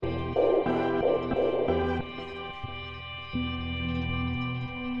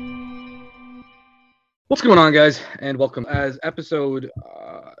What's going on, guys? And welcome as episode,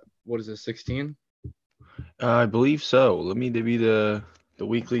 what is this, 16? I believe so. Let me give you the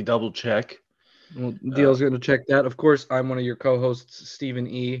weekly double check. Well, DL's going to check that. Of course, I'm one of your co-hosts, Stephen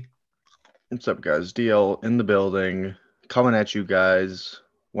E. What's up, guys? DL in the building, coming at you guys.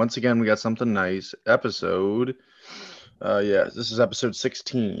 Once again, we got something nice. Episode. This is episode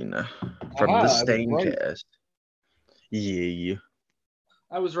 16 from the I was right. Staincast. Yeah.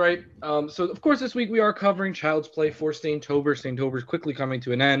 I was right. So, of course, this week we are covering Child's Play for Staintober. Staintober is quickly coming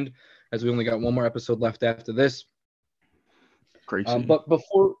to an end, as we only got one more episode left after this. Crazy. But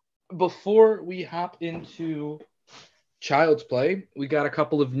before we hop into Child's Play, we got a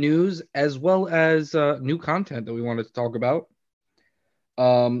couple of news as well as new content that we wanted to talk about.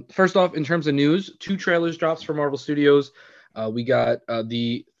 First off, in terms of news, 2 trailers drops for Marvel Studios. We got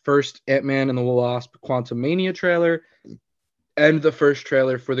the first Ant-Man and the Wasp Quantumania trailer and the first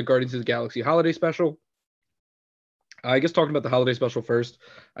trailer for the Guardians of the Galaxy holiday special. I guess talking about the holiday special first.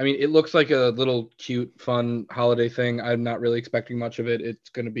 I mean, it looks like a little cute, fun holiday thing. I'm not really expecting much of it. It's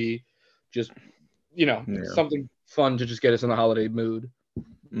going to be just, something fun to just get us in the holiday mood.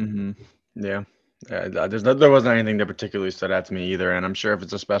 Mm-hmm. Yeah. There wasn't anything that particularly stood out to me either, and I'm sure if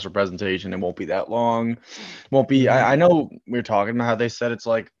it's a special presentation, it won't be that long. Won't be. I know we were talking about how they said it's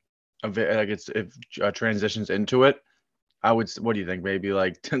like it transitions into it. What do you think? Maybe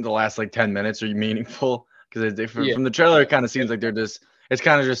like the last 10 minutes are meaningful because from the trailer, it kind of seems like they're just. It's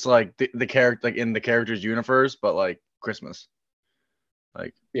kind of just like the character, like in the character's universe, but like Christmas.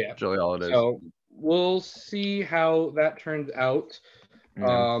 That's really all it is. So we'll see how that turns out.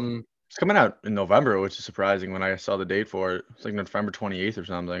 Yeah. It's coming out in November, which is surprising when I saw the date for it. It's like November 28th or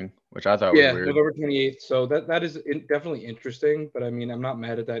something, which I thought was weird. Yeah, November 28th. So that is definitely interesting, but I mean, I'm not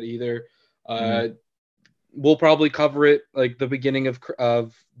mad at that either. We'll probably cover it like the beginning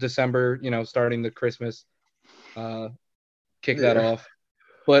of December, starting the Christmas, kick that off.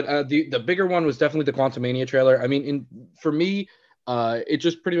 But the bigger one was definitely the Quantumania trailer. I mean, for me, it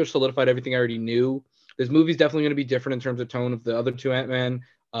just pretty much solidified everything I already knew. This movie's definitely going to be different in terms of tone of the other 2 Ant-Man.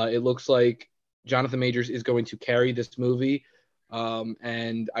 It looks like Jonathan Majors is going to carry this movie,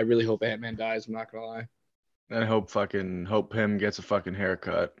 and I really hope Ant-Man dies. I'm not gonna lie. I hope him gets a fucking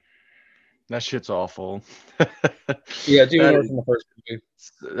haircut. That shit's awful. Yeah, it's even worse than the first movie.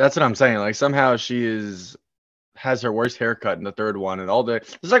 That's what I'm saying. Like somehow she has her worst haircut in the third one, and the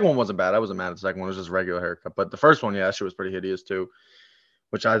second one wasn't bad. I wasn't mad at the second one; it was just a regular haircut. But the first one, she was pretty hideous too,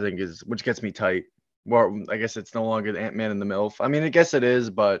 which I think which gets me tight. Well, I guess it's no longer the Ant-Man and the MILF. I mean, I guess it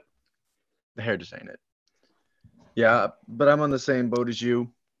is, but the hair just ain't it. Yeah, but I'm on the same boat as you.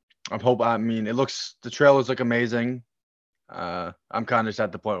 The trailers look amazing. I'm kind of just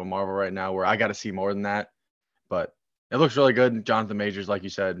at the point with Marvel right now where I got to see more than that, but it looks really good. Jonathan Majors, like you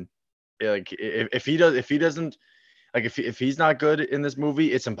said, if he's not good in this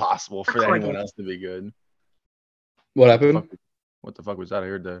movie, it's impossible for anyone else to be good. What happened? What the fuck was that I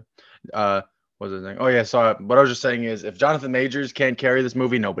heard there? What was the thing? Oh yeah, so what I was just saying is if Jonathan Majors can't carry this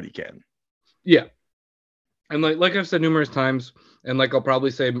movie, nobody can. Yeah. And like I've said numerous times, and like I'll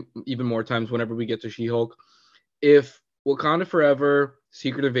probably say even more times whenever we get to She-Hulk, if Wakanda Forever,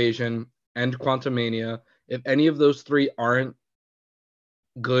 Secret Invasion, and Quantumania, if any of those 3 aren't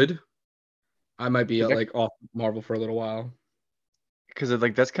good, I might be off Marvel for a little while. Because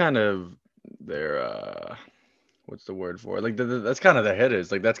that's kind of their what's the word for it? That's kind of the hitters.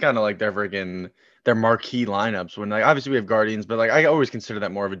 That's kind of like their marquee lineups. When obviously we have Guardians, but I always consider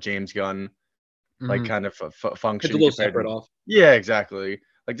that more of a James Gunn kind of function. It's a little separate off. Yeah, exactly.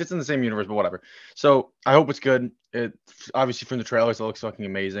 Just in the same universe, but whatever. So I hope it's good. It obviously from the trailers, it looks fucking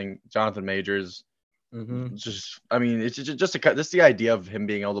amazing. Jonathan Majors, it's just the idea of him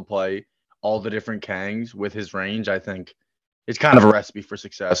being able to play all the different Kangs with his range. I think it's kind of a recipe for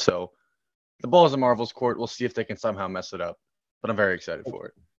success. So the ball's in Marvel's court. We'll see if they can somehow mess it up. But I'm very excited for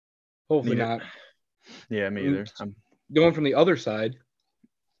it. Hopefully not. Yeah, me either. Going from the other side,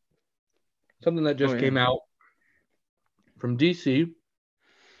 something that just came out from DC.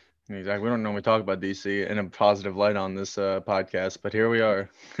 Exactly. We don't normally talk about DC in a positive light on this podcast, but here we are.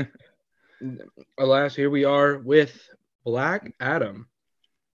 Alas, here we are with Black Adam.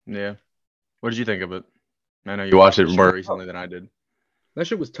 Yeah. What did you think of it? I know you watched it more recently than I did. That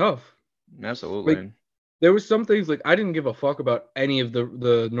shit was tough. Absolutely. There was some things I didn't give a fuck about any of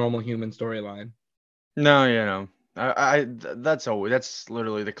the normal human storyline. No, that's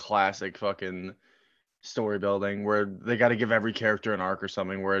literally the classic fucking story building where they got to give every character an arc or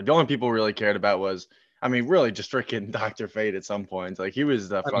something. Where the only people really cared about was, really just freaking Dr. Fate at some point. He was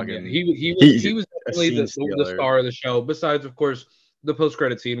the fucking. He was definitely the star of the show. Besides, of course, the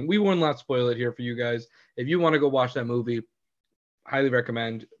post-credit scene. We will not spoil it here for you guys. If you want to go watch that movie, highly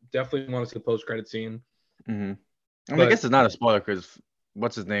recommend. Definitely want to see the post-credit scene. Mm-hmm. I mean, I guess it's not a spoiler because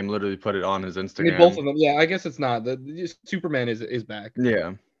what's his name literally put it on his I Instagram. mean, both of them. Yeah, I guess it's not. The Superman is back.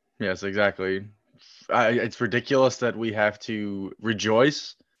 Yeah. Yes, exactly. It's ridiculous that we have to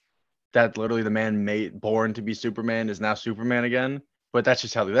rejoice that literally the man born to be Superman is now Superman again. But that's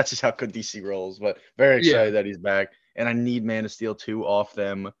just how good DC rolls. But very excited that he's back, and I need Man of Steel 2 off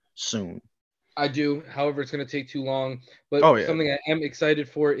them soon. I do. However, it's going to take too long. But something I am excited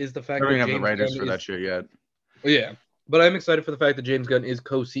for is the fact I don't that even have James the writers Gunn for that shit yet. Yeah, but I'm excited for the fact that James Gunn is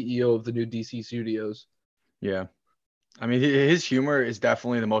co-CEO of the new DC studios. Yeah. I mean, his humor is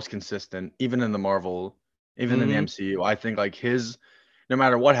definitely the most consistent, even in the Marvel, even in the MCU. I think like no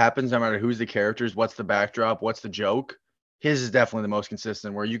matter what happens, no matter who's the characters, what's the backdrop, what's the joke, his is definitely the most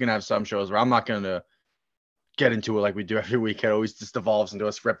consistent. Where you can have some shows where I'm not going to get into it like we do every week. It always just evolves into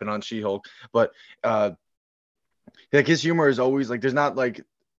us ripping on She-Hulk. But like his humor is always like there's not like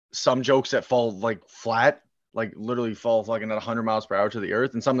some jokes that fall like flat, like literally fall like at 100 miles per hour to the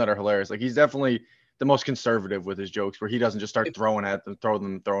earth, and some that are hilarious. Like he's definitely the most conservative with his jokes, where he doesn't just start throwing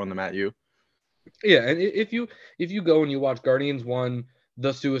them at you. Yeah, and if you go and you watch Guardians 1,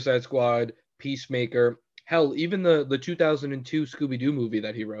 The Suicide Squad, Peacemaker, hell, even the 2002 Scooby-Doo movie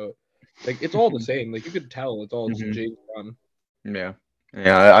that he wrote, like it's all the same. Like you could tell it's all just James Gunn. Yeah.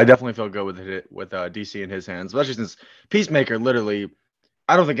 Yeah, I definitely feel good with it with DC in his hands, especially since Peacemaker literally,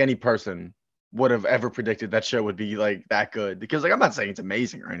 I don't think any person would have ever predicted that show would be like that good, because like I'm not saying it's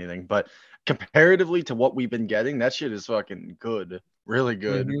amazing or anything, but comparatively to what we've been getting, that shit is fucking good, really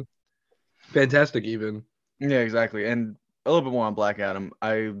good. Fantastic, even. Yeah, exactly. And a little bit more on Black Adam.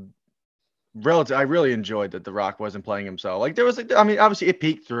 I really enjoyed that The Rock wasn't playing himself. Like there was, like, I mean, obviously it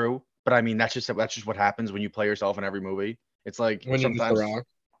peeked through, but I mean that's just what happens when you play yourself in every movie. It's like When you're just The sometimes Rock.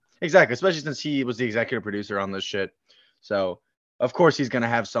 exactly, especially since he was the executive producer on this shit. So of course he's gonna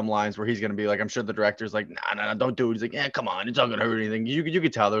have some lines where he's gonna be like, I'm sure the director's like, nah, don't do it. He's like, yeah, come on, it's not gonna hurt anything. You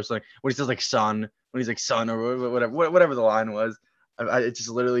could tell there was like when he says like son, when he's like son or whatever the line was. It's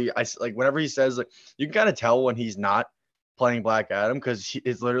just literally like whenever he says like you can kind of tell when he's not playing Black Adam because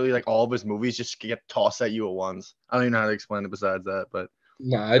it's literally like all of his movies just get tossed at you at once. I don't even know how to explain it besides that, but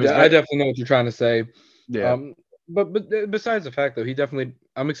no, I definitely know what you're trying to say. Yeah. But besides the fact though,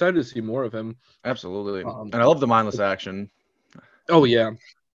 I'm excited to see more of him. Absolutely, and I love the mindless action. Oh yeah.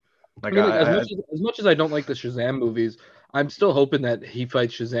 Like, I mean, as much as I don't like the Shazam movies, I'm still hoping that he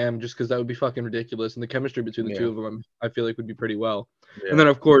fights Shazam just because that would be fucking ridiculous, and the chemistry between the two of them, I feel like would be pretty well. Yeah. And then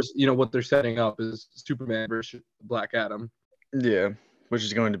of course, what they're setting up is Superman versus Black Adam. Yeah, which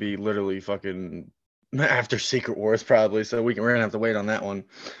is going to be literally fucking after Secret Wars probably, so we're gonna have to wait on that one.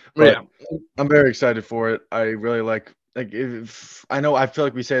 But I'm very excited for it. I really like if I feel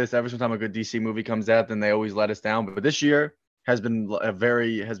like we say this every single time a good DC movie comes out, then they always let us down. But this year has been a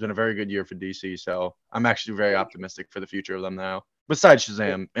very good year for DC. So I'm actually very optimistic for the future of them now. Besides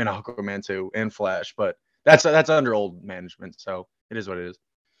Shazam and Aquaman 2 and Flash, but that's under old management, so it is what it is.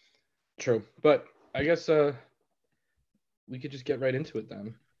 True, but I guess we could just get right into it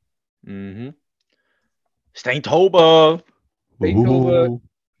then. Mm-hmm. Staintober.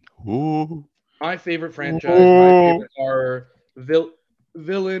 Ooh. My favorite franchise, my favorite horror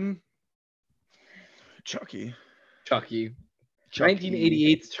villain. Chucky.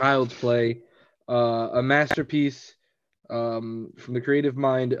 1988's Child's Play, a masterpiece from the creative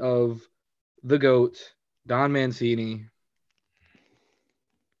mind of the GOAT, Don Mancini.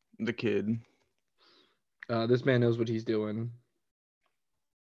 The kid. This man knows what he's doing.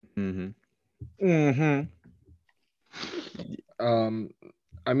 I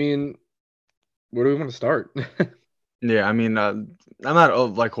mean, where do we want to start? Yeah, I mean, I'm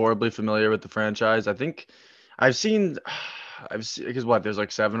not like horribly familiar with the franchise. I think I've seen because there's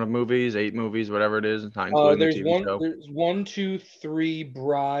like 8 movies, whatever it is, not including the TV show. There's 1, 2, 3,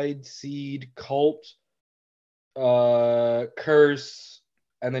 Bride, Seed, Cult, Curse,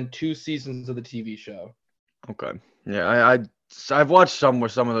 and then 2 seasons of the TV show. Okay, yeah, I've watched some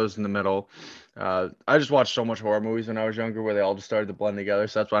of those in the middle. I just watched so much horror movies when I was younger, where they all just started to blend together.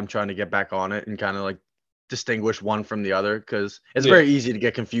 So that's why I'm trying to get back on it and kind of like distinguish one from the other, because it's very easy to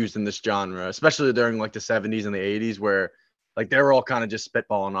get confused in this genre, especially during like the 70s and the 80s, where like they were all kind of just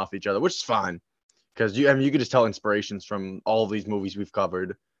spitballing off each other, which is fine because you could just tell inspirations from all of these movies we've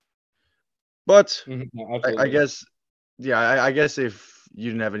covered. But I guess if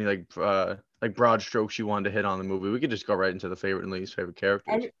you didn't have any like broad strokes you wanted to hit on the movie, we could just go right into the favorite and least favorite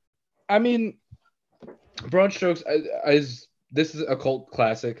characters. I mean, broad strokes this is a cult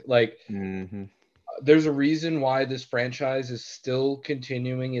classic. Like there's a reason why this franchise is still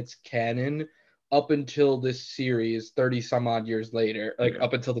continuing its canon up until this series 30 some odd years later, like Yeah.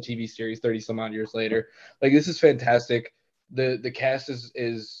 up until the TV series 30 some odd years later. Like this is fantastic. The cast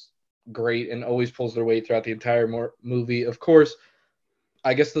is great and always pulls their weight throughout the entire movie. Of course,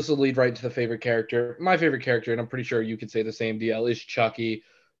 I guess this will lead right to the favorite character. My favorite character, and I'm pretty sure you could say the same, DL, is Chucky.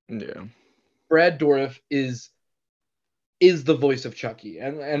 Yeah. Brad Dourif is the voice of Chucky.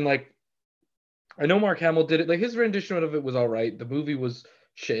 And like I know Mark Hamill did it. Like his rendition of it was all right. The movie was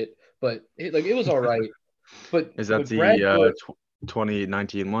shit, but it was all right. But Is that Brad the Dourif,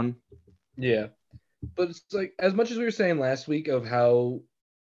 2019 one? yeah. But it's like as much as we were saying last week of how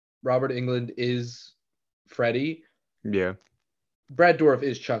Robert Englund is Freddy, Yeah. Brad Dourif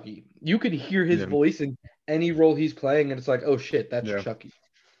is Chucky. You could hear his Yeah. voice in any role he's playing, and it's like, oh shit, that's Yeah. Chucky.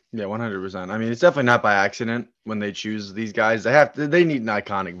 Yeah, 100%. I mean, it's definitely not by accident when they choose these guys. They need an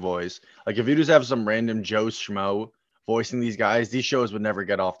iconic voice. Like if you just have some random Joe Schmo voicing these guys, these shows would never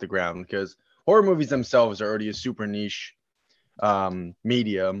get off the ground because horror movies themselves are already a super niche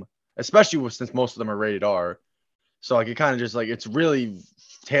medium, especially since most of them are rated R. So like it kind of just like it's really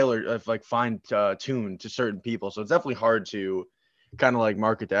tailored, like fine tuned to certain people. So it's definitely hard to kind of like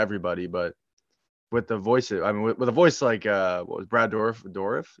market to everybody, but with the voice, I mean, with a voice like what was Brad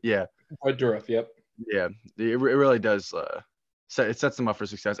Dourif? Yeah, Brad Dourif, yep. yeah, it really does. It sets them up for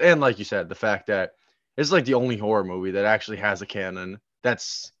success, and like you said, the fact that it's like the only horror movie that actually has a canon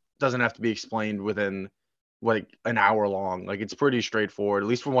that's doesn't have to be explained within like an hour long. Like it's pretty straightforward, at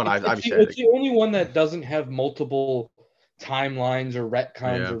least from what I've said. It's the only one that doesn't have multiple timelines or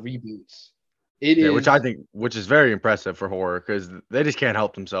retcons Yeah. or reboots. Yeah, which is very impressive for horror because they just can't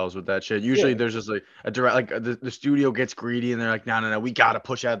help themselves with that shit. Usually, Yeah. there's just like a direct, like the studio gets greedy and they're like, no, we gotta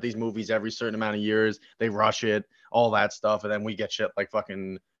push out these movies every certain amount of years. They rush it, all that stuff, and then we get shit like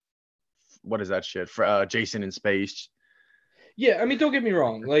fucking what is that shit for Jason in Space? Yeah, I mean, don't get me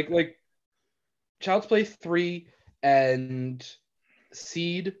wrong. Like Child's Play 3 and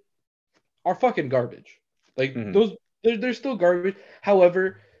Seed are fucking garbage. Like those they're still garbage.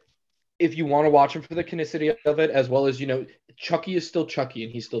 However, if you want to watch him for the canonicity of it, as well as Chucky is still Chucky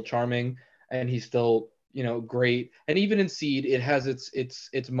and he's still charming and he's still great. And even in Seed, it has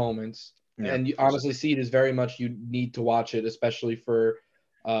its moments. Yeah, And honestly, Seed is very much you need to watch it, especially for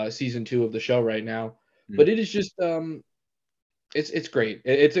season 2 of the show right now. But it is just it's great.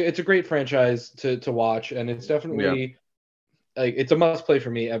 It's a great franchise to watch, and it's definitely like it's a must play for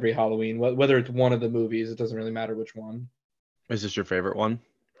me every Halloween. Whether it's one of the movies, it doesn't really matter which one. Is this your favorite one?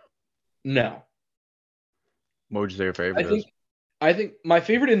 No. What would you say your favorite is? I think my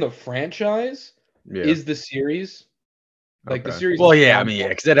favorite in the franchise is the series. Like the series. Well, yeah, I mean, yeah,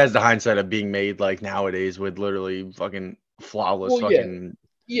 because it has the hindsight of being made like nowadays with literally fucking flawless fucking.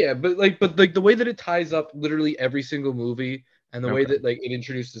 Yeah, but the way that it ties up literally every single movie, and the way that like it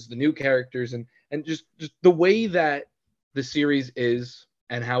introduces the new characters, and just the way that the series is,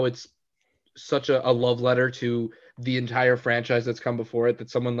 and how it's such a love letter to the entire franchise that's come before it, that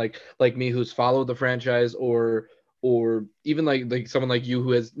someone like me who's followed the franchise, or even like someone like you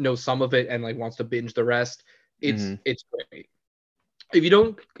who knows some of it and like wants to binge the rest, it's great. If you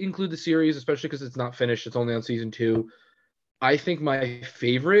don't include the series, especially because it's not finished, it's only on season 2, I think my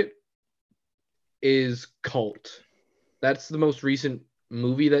favorite is Cult. That's the most recent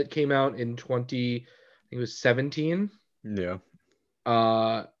movie that came out in 2017. Yeah.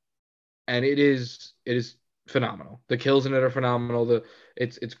 And it is phenomenal. The kills in it are phenomenal.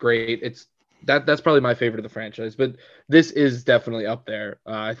 It's great. That's probably my favorite of the franchise, but this is definitely up there.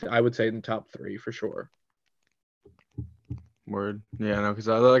 I would say in the top 3 for sure. Word. Yeah, no, because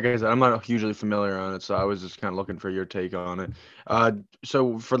like I said, I'm not hugely familiar on it, so I was just kind of looking for your take on it.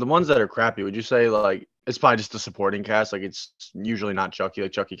 So for the ones that are crappy, would you say like it's probably just the supporting cast? Like it's usually not Chucky.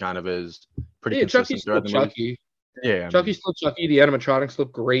 Like Chucky kind of is pretty consistent throughout the movie. Chucky. Yeah, Chucky's still Chucky. The animatronics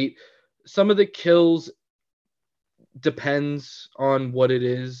look great. Some of the kills depends on what it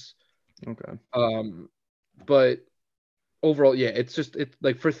is. Okay. But overall, yeah, it's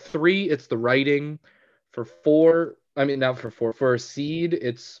like for 3, it's the writing. For 4, I mean, not for 4. For a Seed,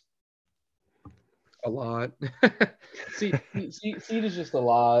 it's a lot. Seed is just a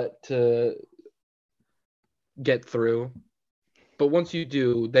lot to get through. But once you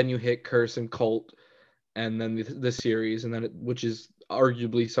do, then you hit Curse and Cult, and then the series, and then which is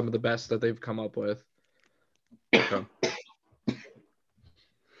arguably some of the best that they've come up with. Okay.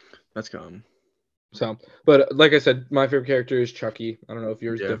 That's common. So, but like I said, my favorite character is Chucky. I don't know if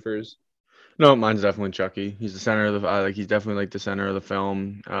yours differs. No, mine's definitely Chucky. He's the center of the he's definitely like the center of the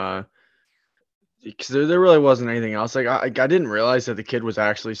film. because there really wasn't anything else. Like I didn't realize that the kid was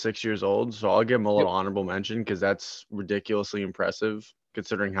actually 6 years old, so I'll give him a Yep. little honorable mention because that's ridiculously impressive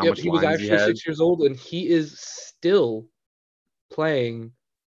considering how Yep. much He was lines he actually had. 6 years old, and he is still playing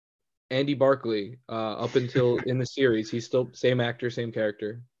Andy Barkley up until in the series. He's still same actor, same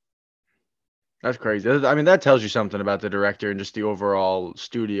character. That's crazy. I mean, that tells you something about the director and just the overall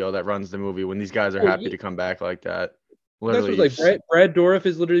studio that runs the movie when these guys are Oh, happy yeah. to come back like that. That's what Literally, like Brad Dourif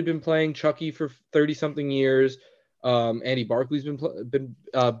has literally been playing Chucky for 30 something years. Andy Barkley's been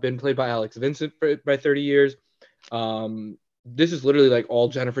played by Alex Vincent by 30 years. This is literally like all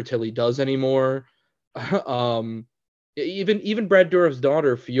Jennifer Tilly does anymore. um, even Brad Dourif's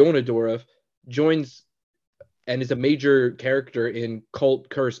daughter Fiona Dourif joins and is a major character in Cult,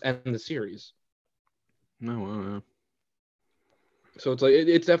 Curse, and the series. no, no. So it's like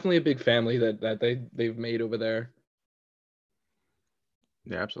it's definitely a big family that they've made over there.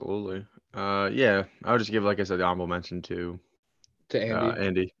 Yeah, absolutely. Yeah, I would just give, like I said, the honorable mention to To Andy.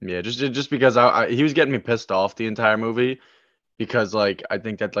 Andy. Yeah, just because he was getting me pissed off the entire movie because like I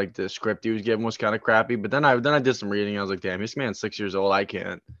think that like the script he was given was kind of crappy. But then I did some reading. I was like, damn, this man's 6 years old. I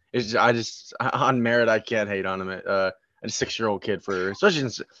can't. I just on merit I can't hate on him. A 6-year-old kid for especially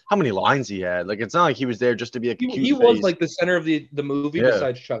since how many lines he had. Like it's not like he was there just to be like a cute He was face. like the center of the movie Yeah,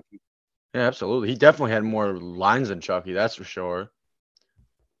 besides Chucky. yeah, absolutely. He definitely had more lines than Chucky. That's for sure.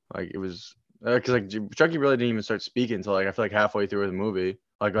 Like it was because like Chucky really didn't even start speaking until like I feel like halfway through the movie.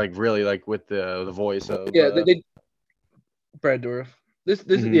 Like really like with the voice of. Yeah, they Brad Dourif. This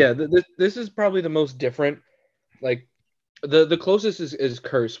Mhm. yeah, this is probably the most different. Like the closest is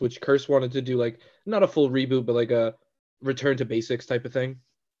Curse, which Curse wanted to do like not a full reboot, but like a return to basics type of thing.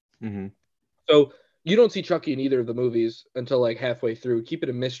 Mhm. So you don't see Chucky in either of the movies until like halfway through. Keep it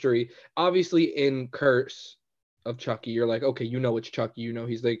a mystery. Obviously, in Curse of Chucky, you're like, okay, you know it's Chucky. You know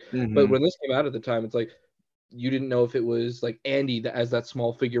he's like. But Mhm. when this came out at the time, it's like you didn't know if it was like Andy that as that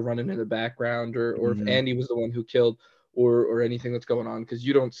small figure running in the background, or if Mhm. Andy was the one who killed, or anything that's going on because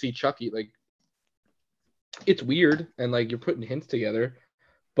you don't see Chucky. Like it's weird and like you're putting hints together,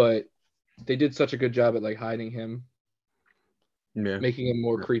 but they did such a good job at like hiding him, Yeah. making him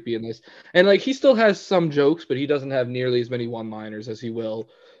more creepy in this. And like he still has some jokes, but he doesn't have nearly as many one-liners as he will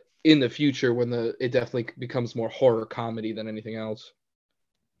in the future when it definitely becomes more horror comedy than anything else.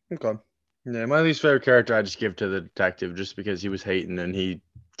 Okay. Yeah, my least favorite character I just give to the detective just because he was hating and he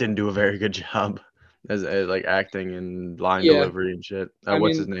didn't do a very good job as like acting and line Yeah, delivery and shit. I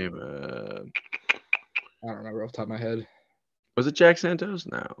What's his mean, name? I don't remember off the top of my head. Was it Jack Santos?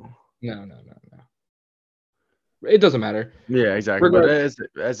 No. No. It doesn't matter. Yeah, exactly. But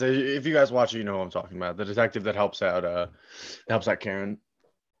Regard, if you guys watch it, you know what I'm talking about. The detective that helps out Karen.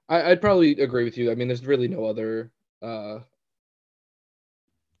 I'd probably agree with you. I mean, there's really no other uh,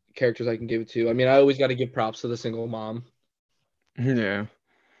 characters I can give it to. I mean, I always got to give props to the single mom. Yeah.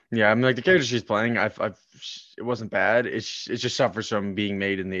 Yeah, I mean, like the character she's playing, it wasn't bad. It just suffers from being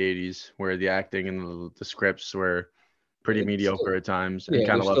made in the '80s, where the acting and the scripts were pretty It's still, mediocre at times, and yeah,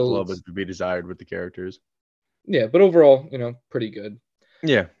 kind of there's left a still little it's bit to be desired with the characters. yeah, but overall, pretty good.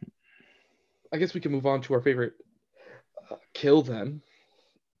 Yeah, I guess we can move on to our favorite kill then,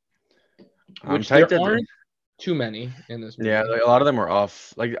 I'm which tight there that aren't too many in this yeah, movie. like a lot of them were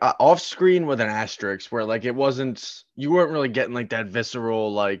off screen with an asterisk, where like you weren't really getting like that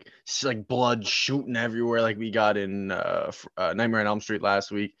visceral like blood shooting everywhere like we got in Nightmare on Elm Street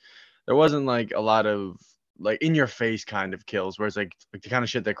last week. There wasn't like a lot of like in your face kind of kills, where it's like the kind of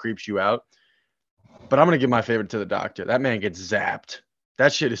shit that creeps you out. But I'm gonna give my favorite to the doctor. That man gets zapped.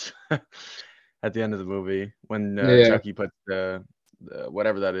 That shit is at the end of the movie when Yeah, Chucky put the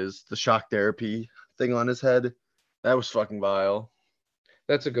whatever that is, the shock therapy thing on his head. That was fucking vile.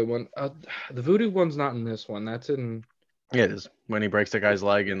 that's a good one. The voodoo one's not in this one. That's in. Yeah, it is when he breaks the guy's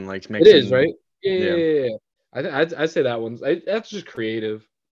leg and like It makes is him. right. Yeah, Yeah. yeah, yeah. I'd say that one's. That's just creative.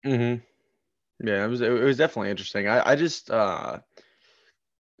 Mhm. Yeah, it was definitely interesting. I just I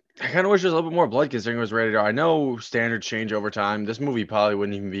kind of wish there was a little bit more blood considering it was rated R. I know standards change over time. This movie probably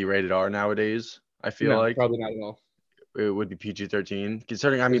wouldn't even be rated R nowadays. I feel No, like probably not at all. it would be PG-13.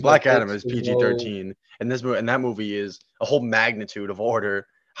 Considering, I mean, There's no Black Adam tits. is There's no. PG-13, and that movie is a whole magnitude of order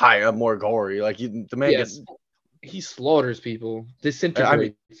higher, more gory. Like the man Yeah, gets. he slaughters people, I mean,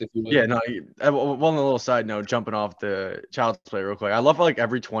 disintegrates, if you yeah, will. no. Well, on a little side note, jumping off the Child's Play real quick. I love how, like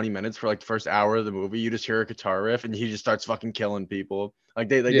every 20 minutes for like the first hour of the movie, you just hear a guitar riff and he just starts fucking killing people. Like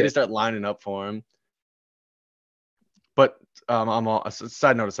they Yeah, just start lining up for him. But I'm all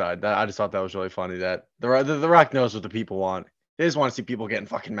side note aside. That I just thought that was really funny that the Rock knows what the people want. They just want to see people getting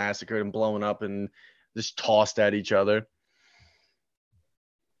fucking massacred and blowing up and just tossed at each other.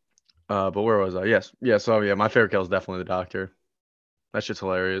 But where was I? Yes, yeah. So yeah, my favorite kill is definitely the doctor. That shit's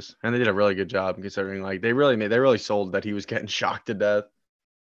hilarious, and they did a really good job considering like they really sold that he was getting shocked to death.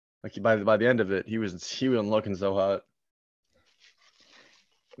 Like by the end of it, he wasn't looking so hot.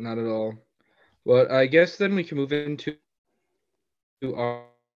 Not at all. But I guess then we can move into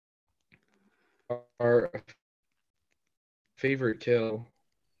our favorite kill.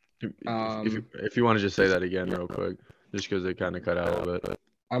 If you want to just say Just that again real quick, just because it kind of cut out a little bit.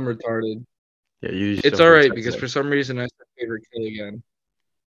 I'm retarded. Yeah, you just It's don't all get a right chance because to for some reason I said favorite kill again.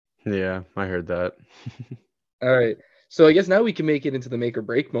 Yeah, I heard that. All right. So I guess now we can make it into the make or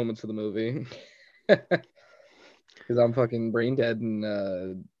break moments of the movie. Because I'm fucking brain dead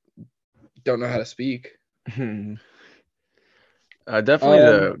and don't know how to speak. Definitely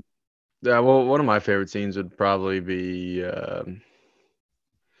Um, the well, one of my favorite scenes would probably be I'm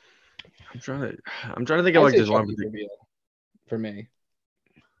trying to think of I'd like say this one. Chucky's reveal for me.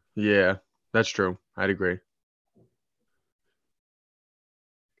 Yeah, that's true. I'd agree.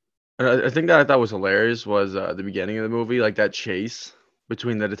 And I think that I thought was hilarious was the beginning of the movie, like that chase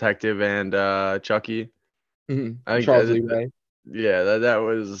between the detective and Chucky. I think Charles Lee Ray. yeah, that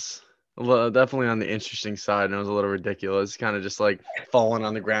was definitely on the interesting side, and it was a little ridiculous. Kind of just like falling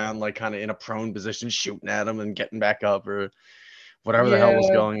on the ground, like kind of in a prone position, shooting at him and getting back up, or whatever the hell was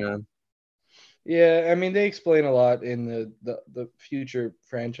Yeah, going on. yeah. I mean, they explain a lot in the future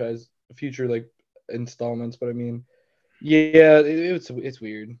franchise, future like installments. But I mean, yeah, it's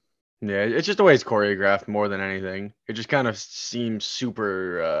weird. Yeah, it's just the way it's choreographed more than anything. It just kind of seems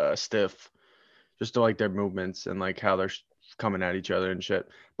super stiff, just to like their movements and like how they're coming at each other and shit.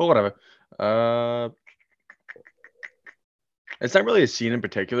 But whatever. Uh, it's not really a scene in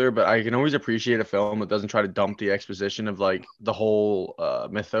particular, but I can always appreciate a film that doesn't try to dump the exposition of like the whole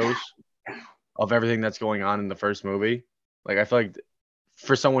mythos of everything that's going on in the first movie. Like I feel like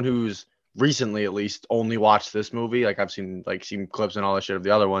for someone who's recently at least only watched this movie, like I've seen clips and all that shit of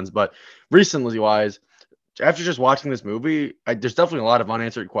the other ones, but recently wise, after just watching this movie, there's definitely a lot of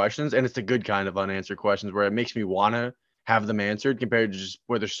unanswered questions, and it's a good kind of unanswered questions where it makes me want to have them answered compared to just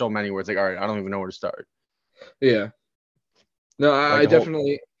where there's so many where it's like, all right, I don't even know where to start. Yeah. No, Like I the whole,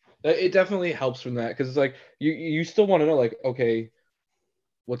 definitely. It definitely helps from that because it's like you still want to know like okay,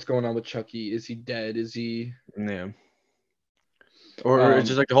 what's going on with Chucky? Is he dead? Is he? yeah, or it's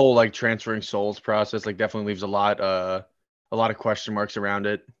just Um. like the whole like transferring souls process, like definitely leaves a lot of question marks around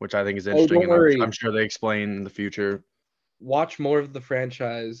it, which I think is Oh, interesting, don't and I'm worry. sure they explain in the future. Watch more of the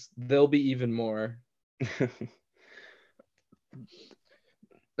franchise. There'll be even more.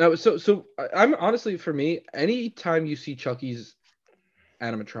 No, I'm honestly for me, anytime you see Chucky's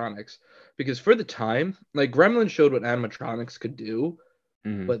animatronics, because for the time, like Gremlin showed what animatronics could do,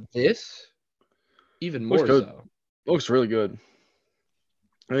 Hmm. but this even Looks more good. so. Looks really good.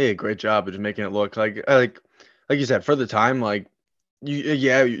 Yeah, great job of just making it look like you said for the time like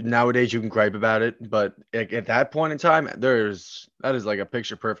nowadays you can gripe about it, but like, at that point in time that is like a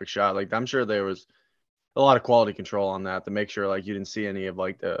picture perfect shot. Like I'm sure there was a lot of quality control on that to make sure like you didn't see any of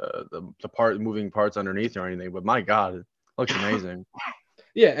like the part moving parts underneath or anything. But my God, it looks amazing.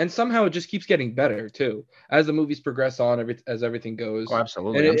 Yeah, and somehow it just keeps getting better too as the movies progress on, as everything Oh, goes.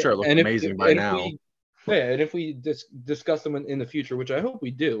 absolutely. I'm sure it looks And amazing by if now. we yeah, and if we discuss them in the future, which I hope we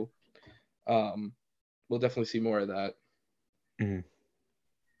do, um, we'll definitely see more of that. Mhm.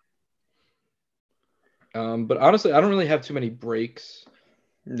 But honestly, I don't really have too many breaks.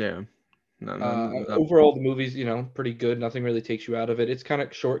 Yeah. No, no, no, Overall, the movie's pretty good. Nothing really takes you out of it. It's kind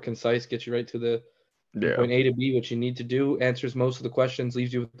of short, concise, gets you right to the from yeah. point A to B, what you need to do. Answers most of the questions,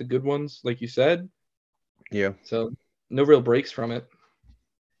 leaves you with the good ones, like you said. Yeah. So no real breaks from it.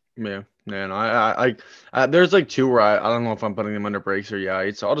 Yeah, man. There's like two where I don't know if I'm putting them under breaks or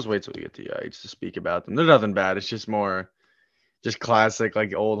yites. So I'll just wait till we get to yites to speak about them. They're nothing bad. It's just more just classic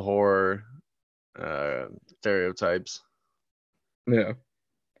like old horror uh stereotypes. Yeah.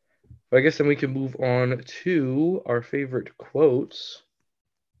 But I guess then we can move on to our favorite quotes.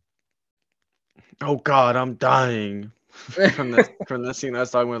 Oh God, I'm dying from this scene I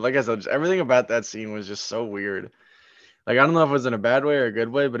was talking about. Like I said, just everything about that scene was just so weird. Like I don't know if it was in a bad way or a good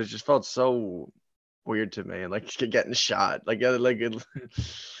way, but it just felt so weird to me. Like getting shot. Like yeah, like it,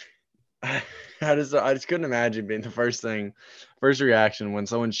 I just couldn't imagine being the first reaction when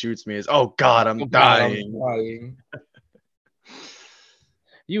someone shoots me is, "Oh God, I'm Oh God, I'm dying." dying.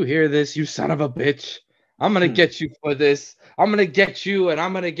 You hear this, you son of a bitch. I'm gonna get you for this. I'm gonna get you and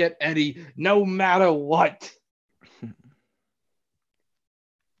I'm gonna get Eddie no matter what.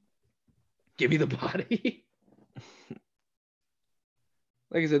 Give me the body.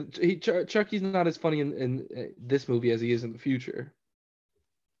 Like I said, Chucky's not as funny in this movie as he is in the future.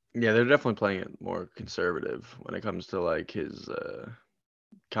 Yeah, they're definitely playing it more conservative when it comes to like his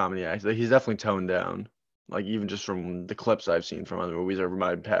comedy act. Like, he's definitely toned down. Like even just from the clips I've seen from other movies or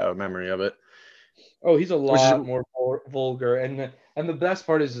my memory of it, Oh, he's a which is lot more vulgar, and the best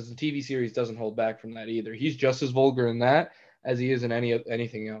part is the TV series doesn't hold back from that either. He's just as vulgar in that as he is in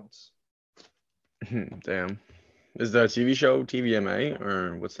anything else. damn. Is that a TV show TVMA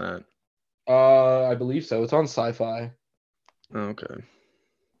or what's that? I believe so. It's on Sci-Fi. Oh, okay.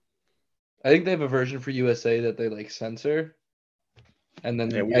 I think they have a version for USA that they like censor, and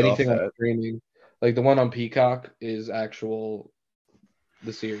Yeah, then we off anything on that. streaming, like the one on Peacock, is actual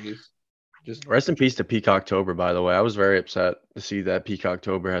the series. Just Rest in peace to Peacocktober, by the way. I was very upset to see that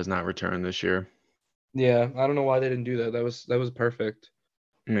Peacocktober has not returned this year. yeah, I don't know why they didn't do that. That was perfect.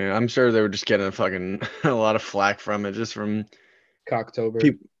 Yeah, I'm sure they were just getting a fucking a lot of flack from it, just from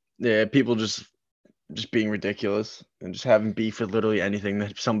Cocktober. people. Yeah, people just being ridiculous and just having beef with literally anything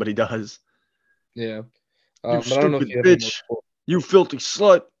that somebody does. Yeah. You But I don't know if stupid you have any more. bitch. You filthy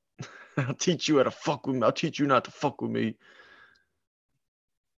slut. I'll teach you how to fuck with me. I'll teach you not to fuck with me.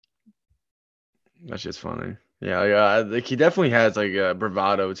 That's just funny. Yeah, yeah. Like he definitely has like a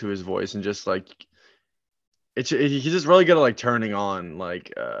bravado to his voice and just like he's just really good at like turning on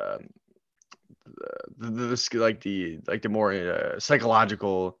like like the more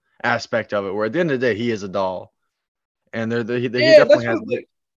psychological aspect of it. Where at the end of the day, he is a doll, and he Yeah, definitely has.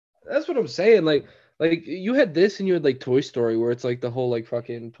 that's what I'm saying. Like you had this and you had like Toy Story where it's like the whole like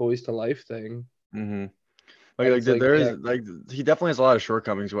fucking toys to life thing. Mm-hmm. And Like it's like, there yeah, is like he definitely has a lot of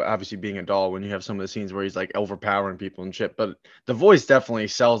shortcomings with obviously being a doll when you have some of the scenes where he's like overpowering people and shit. But the voice definitely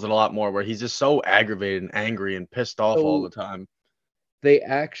sells it a lot more where he's just so aggravated and angry and pissed off all so the time. they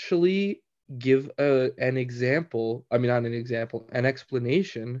actually give an example, I mean not an example, an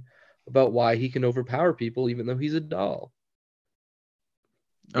explanation about why he can overpower people even though he's a doll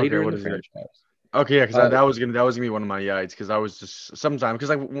Okay, later in what the is it? franchise. Okay, yeah, because Uh that was gonna be one of my yites because I was just sometimes because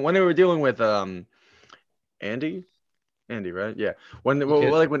like when they were dealing with Andy. Andy, right? Yeah. the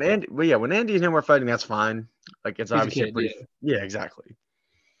kid, When Andy, well, yeah, when Andy and him were fighting, that's fine. Like it's he's a obviously a kid, pretty, yeah. yeah, exactly.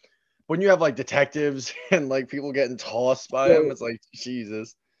 When you have like detectives and like people getting tossed by him, So it's like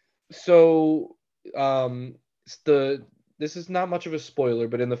Jesus. so um the this is not much of a spoiler,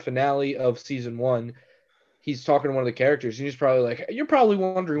 but in the finale of season 1, he's talking to one of the characters and he's probably like, you're probably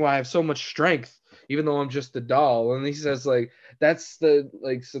wondering why I have so much strength even though I'm just a doll. And he says like, that's the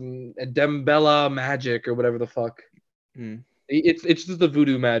like some Dembella magic or whatever the fuck. Hmm. It's just the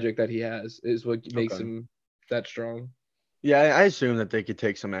voodoo magic that he has is what makes Okay. him that strong. Yeah, I assume that they could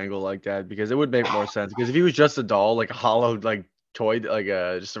take some angle like that because it would make more sense. Because if he was just a doll, like a hollowed like toy, like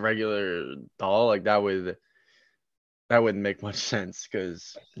just a regular doll, like that wouldn't make much sense.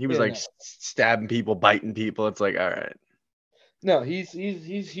 Because he was Yeah, like no. stabbing people, biting people. It's like all right, No, he's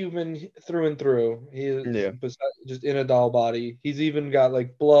human through and through. He is yeah. just in a doll body. He's even got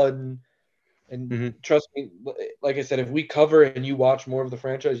like blood and Hmm. trust me, like I said, if we cover and you watch more of the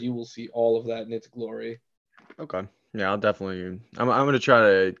franchise, you will see all of that in its glory. Okay. Yeah, I'll definitely. I'm gonna try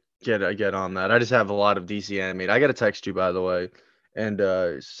to get on that. I just have a lot of DC animated. I gotta text you by the way, and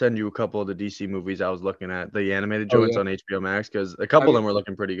send you a couple of the DC movies I was looking at, the animated Oh joints yeah, on HBO Max, because a I couple of mean, them were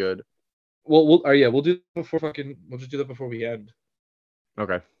looking pretty good. we'll do that before fucking. We'll just do that before we end.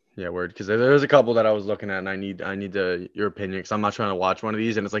 Okay. Yeah, word. Because there's a couple that I was looking at, and I need your opinion, because I'm not trying to watch one of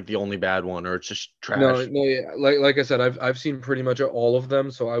these, and it's like the only bad one, or it's just No, trash. no, yeah. Like I said, I've seen pretty much all of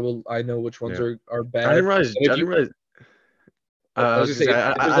them, so I know which ones Yeah. are I bad. didn't realize. And I if didn't you, realize. I I was was gonna gonna say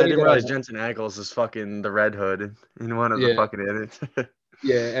say if there's I any didn't that I realize have, Jensen Ackles is fucking the Red Hood in one of the yeah, fucking edits.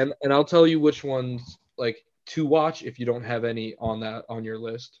 yeah, and I'll tell you which ones like to watch if you don't have any on that on your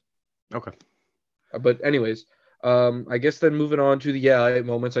list. Okay. But anyways, I guess then moving on to the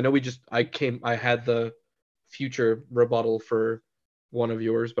moments. I know I had the future rebuttal for one of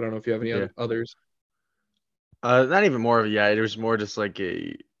yours, but I don't know if you have any Yeah. others. Not even more of a yeah. It was more just like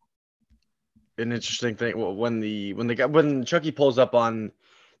an interesting thing. Well, when Chucky pulls up on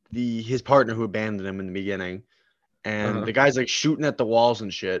his partner who abandoned him in the beginning, and Uh-huh. the guy's like shooting at the walls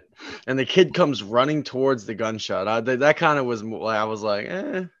and shit, and the kid comes running towards the gunshot. That kind of was like I was like,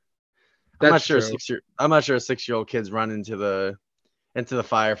 eh. That's true. I'm not sure a 6-year-old kid's run into the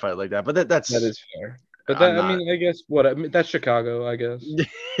firefight like that. But That that's is fair. But I'm that I not. mean, I guess what I mean, that's Chicago, I guess.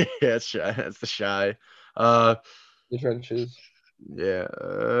 Yeah, it's shy. That's the shy. Uh, The trenches. yeah.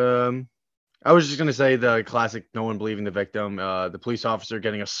 I was just gonna say the classic no one believing the victim, the police officer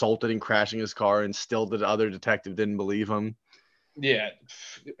getting assaulted and crashing his car, and still the other detective didn't believe him. Yeah.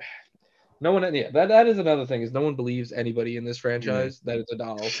 No one yeah, that is another thing is no one believes anybody in this Yeah. franchise that it's a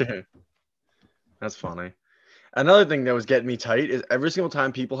doll. That's funny. Another thing that was getting me tight is every single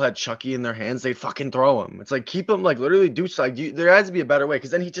time people had Chucky in their hands, they'd fucking throw him. It's like keep him like literally do like there has to be a better way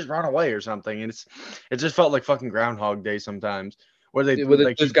because then he just run away or something, and it just felt like fucking Groundhog Day sometimes where they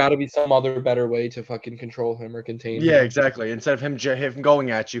like There's got to be some other better way to fucking control him or contain yeah, him. exactly. Instead of him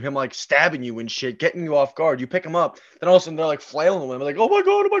going at you, him like stabbing you and shit, getting you off guard, you pick him up, then all of a sudden they're like flailing him, like oh my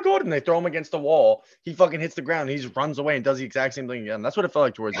god, and they throw him against the wall. He fucking hits the ground, he just runs away and does the exact same thing again. That's what it felt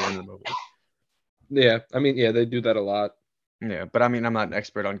like towards the end of the movie. Yeah, I mean, yeah, they do that a lot. Yeah, but I mean, I'm not an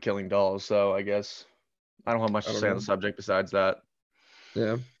expert on killing dolls, so I guess I don't have much to say on the subject besides that.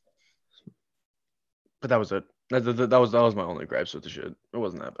 Yeah, but that was it. That was my only gripes with the shit. It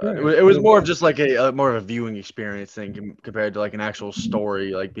wasn't that bad. right. It was more of just like a more of a viewing experience thing compared to like an actual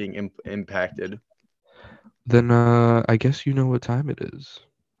story like being impacted. Then I guess you know what time it is.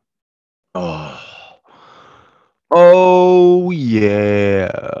 Oh yeah.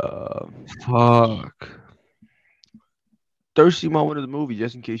 Fuck. Thirsty moment of the movie,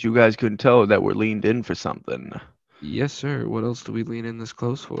 just in case you guys couldn't tell that we're leaned in for something. Yes, sir. What else do we lean in this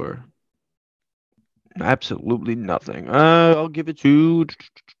close for? Absolutely nothing. I'll give it to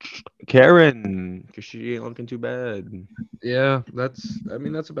Karen because she ain't looking too bad. Yeah, I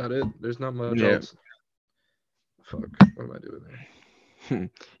mean, that's about it. There's not much else. Fuck. What am I doing there?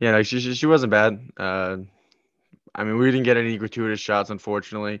 Yeah, like she wasn't bad. I mean, we didn't get any gratuitous shots,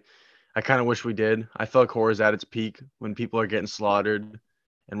 unfortunately. I kind of wish we did. I feel like horror's at its peak when people are getting slaughtered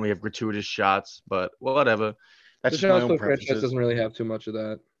and we have gratuitous shots, but whatever. That's just my own franchise preferences. doesn't really have too much of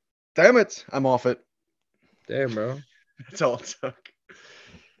that. Damn it. I'm off it. Damn, bro. That's all it took.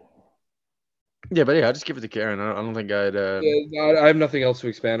 Yeah, but yeah, I'll just give it to Karen. I don't think I'd. Yeah, I have nothing else to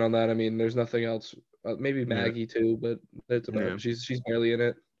expand on that. I mean, there's nothing else. Maybe Maggie too, but that's about it. She's barely in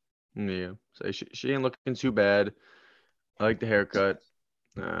it. Yeah, so she ain't looking too bad. I like the haircut.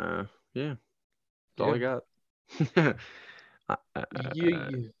 Yeah, that's all I got.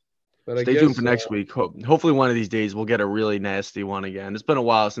 But Stay tuned for next week. Hopefully, one of these days we'll get a really nasty one again. It's been a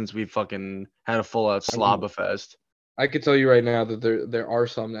while since we fucking had a full out slobber fest. I could tell you right now that there are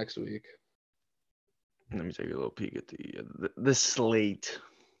some next week. Let me take a little peek at the slate.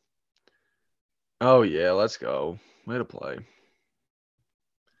 Oh yeah, let's go. Way to play.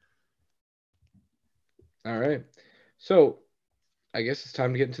 All right, so I guess it's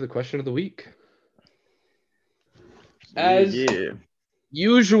time to get into the question of the week. As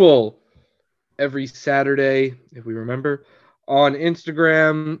usual, every Saturday, if we remember, on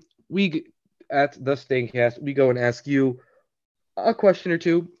Instagram, we at the Staincast, we go and ask you a question or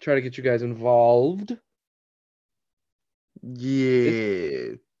two, try to get you guys involved.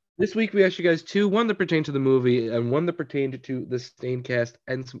 Yeah. This week we asked you guys two, one that pertained to the movie and one that pertained to the Staincast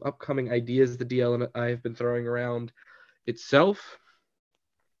and some upcoming ideas the DL and I have been throwing around itself.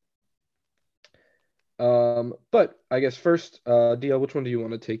 But I guess first, DL, which one do you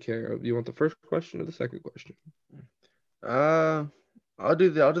want to take care of? Do you want the first question or the second question? I'll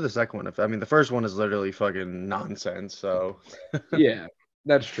do the second one. I mean, the first one is literally fucking nonsense. So yeah,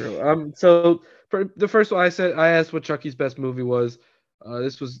 that's true. So for the first one, I asked what Chucky's best movie was.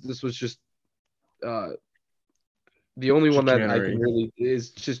 This was just the only one that I can really is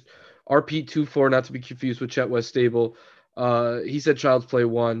just RP24, not to be confused with Chet West Stable. He said Child's Play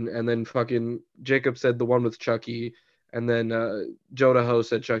 1, and then fucking Jacob said the one with Chucky, and then Jonah Ho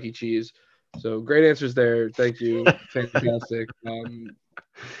said Chuck E. Cheese. So great answers there. Thank you. Fantastic.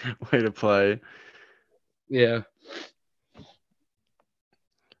 Way to play. Yeah.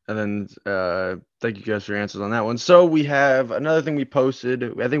 And then thank you guys for your answers on that one. So we have another thing we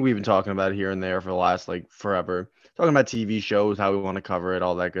posted. I think we've been talking about it here and there for the last like forever. Talking about TV shows, how we want to cover it,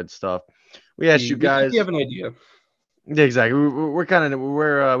 all that good stuff. We asked you guys. You have an idea. Yeah, exactly.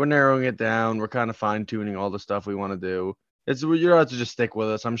 We're narrowing it down. We're kind of fine tuning all the stuff we want to do. You don't have to just stick with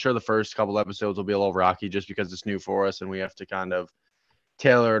us. I'm sure the first couple episodes will be a little rocky just because it's new for us and we have to kind of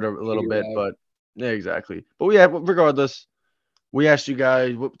tailor it a little bit. But yeah, exactly. But regardless, we asked you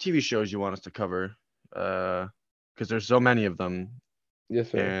guys what TV shows you want us to cover, because there's so many of them. Yes,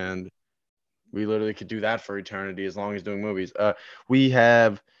 sir. And we literally could do that for eternity as long as doing movies. We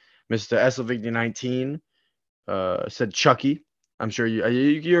have Mr. Esselvigny19 said Chucky. I'm sure you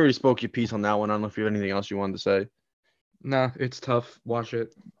already spoke your piece on that one. I don't know if you have anything else you wanted to say. Nah, it's tough. Watch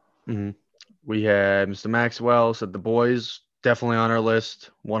it. Mm-hmm. We had Mr. Maxwell said The Boys. Definitely on our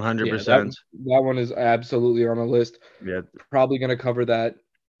list, 100%. That one is absolutely on our list. Yeah, probably going to cover that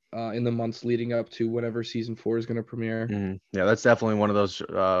in the months leading up to whenever season 4 is going to premiere. Mm-hmm. Yeah, that's definitely one of those.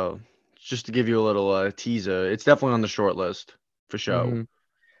 Just to give you a little teaser, it's definitely on the short list for sure. Mm-hmm.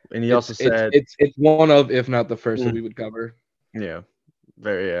 And he also said it's one of, if not the first, that we would cover. Yeah,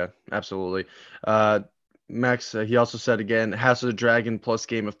 absolutely. Max, he also said again, House of the Dragon plus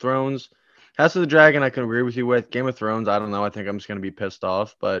Game of Thrones. House of the Dragon, I can agree with you with. Game of Thrones, I don't know. I think I'm just gonna be pissed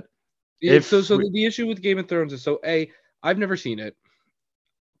off. But So if so the issue with Game of Thrones is, so A, I've never seen it,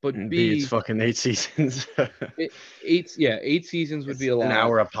 but B, it's B, fucking 8 seasons. eight seasons would It's be a an lot.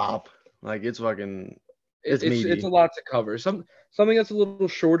 hour a pop. Like it's fucking, it's It's a meaty. lot to cover. Something that's a little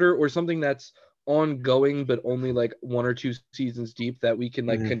shorter, or something that's ongoing but only like one or two seasons deep that we can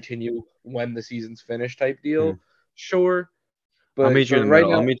like Mhm, continue when the season's finished type mhm. deal. Sure, I'll but meet you in the right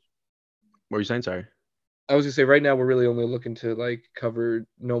middle. now, What were you saying? Sorry. I was gonna say right now we're really only looking to like cover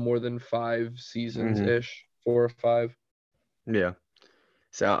no more than 5 seasons Hmm. ish, 4 or 5. Yeah.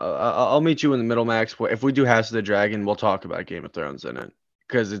 So I'll meet you in the middle, Max. If we do House of the Dragon, we'll talk about Game of Thrones in it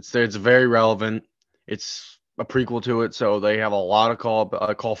because it's very relevant. It's a prequel to it, so they have a lot of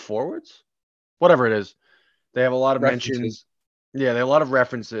call forwards, whatever it is. They have a lot of References. mentions. Yeah, they have a lot of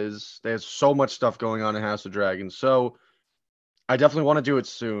references. There's so much stuff going on in House of Dragons. So I definitely want to do it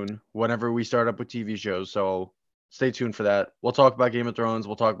soon, whenever we start up with TV shows. So stay tuned for that. We'll talk about Game of Thrones.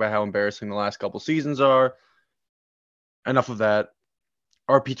 We'll talk about how embarrassing the last couple seasons are. Enough of that.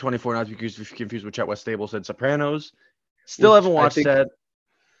 RP24, not to be confused with Chet West Stable, said Sopranos. Still Which haven't I watched think, that.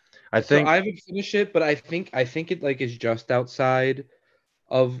 I so I think. haven't finished it, but I think it like is just outside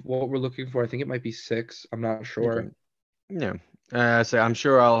of what we're looking for. I think it might be 6. I'm not Okay. sure. Yeah. I'm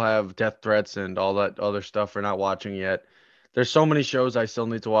sure I'll have death threats and all that other stuff for not watching yet. There's so many shows I still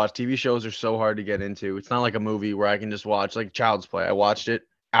need to watch. TV shows are so hard to get into. It's not like a movie where I can just watch like Child's Play. I watched it,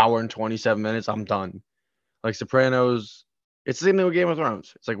 hour and 27 minutes. I'm done. Like Sopranos, it's the same thing with Game of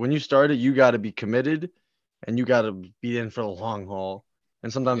Thrones. It's like when you start it, you got to be committed and you got to be in for the long haul.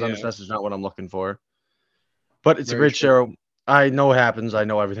 And sometimes Yeah, that's just not what I'm looking for. But it's a very great true. show. I know what happens. I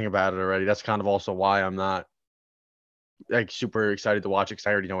know everything about it already. That's kind of also why I'm not like super excited to watch it because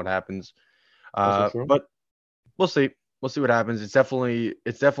I already know what happens. Also true. But we'll see. We'll see what happens. It's definitely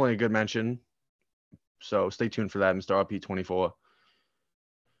a good mention. So stay tuned for that, Mr. RP24.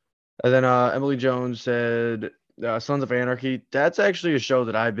 And then Emily Jones said Sons of Anarchy. That's actually a show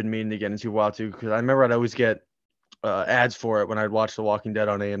that I've been meaning to get into a while too, because I remember I'd always get ads for it when I'd watch The Walking Dead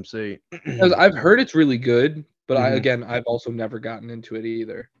on AMC. 'Cause I've heard it's really good, but Hmm. I've also never gotten into it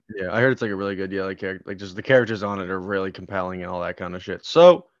either. Yeah, I heard it's like a really good, yeah, like character, like just the characters on it are really compelling and all that kind of shit.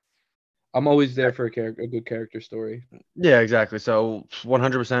 So I'm always there for a good character story. yeah, exactly. So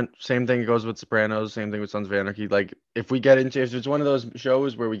 100% same thing goes with Sopranos, same thing with Sons of Anarchy. Like if it's one of those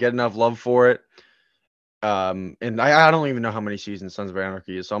shows where we get enough love for it, and I don't even know how many seasons Sons of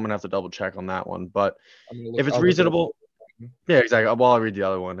Anarchy is, so I'm gonna have to double check on that one. But if it's I'll look it up. reasonable, yeah, exactly. Well, I'll read the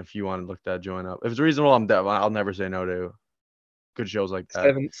other one if you want to look that join up. If it's reasonable, I'll never say no to good shows like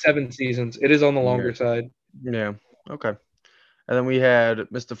that. Seven seasons. It is on the Yeah. longer side. Yeah. Okay. And then we had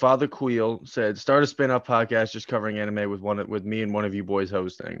Mr. Father Queel said, start a spin-off podcast just covering anime with me and one of you boys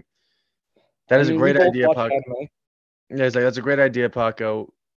hosting. That I is a mean, we great both idea, watch Pac. anime. Yeah, it's like that's a great idea,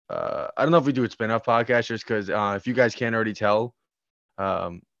 Paco. I don't know if we do a spin-off podcast just because if you guys can't already tell,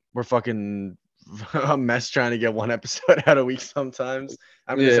 we're fucking a mess trying to get one episode out a week sometimes.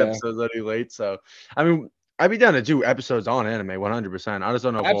 I mean, this Yeah, episode's already late, so I mean, I'd be down to do episodes on anime 100%. I just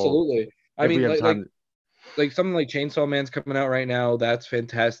don't know absolutely. I if we mean, have time. like something like Chainsaw Man's coming out right now. That's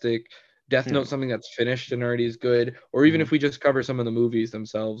fantastic. Death Yeah. Note, something that's finished and already is good. Or even Mhm. if we just cover some of the movies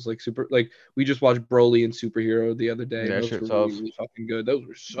themselves, like we just watched Broly and Superhero the other day, and Yeah, those shit were really, tough. really fucking good. Those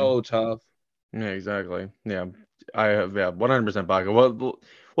were Mm. so tough. Yeah, exactly. Yeah, I have 100% Paco.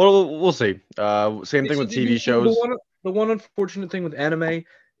 We'll see. Same thing So with TV the shows. one unfortunate thing with anime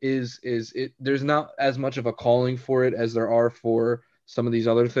is it there's not as much of a calling for it as there are for some of these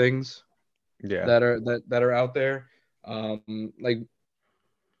other things Yeah, that are out there. Like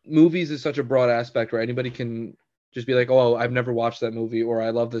movies is such a broad aspect where anybody can just be like, oh, I've never watched that movie, or I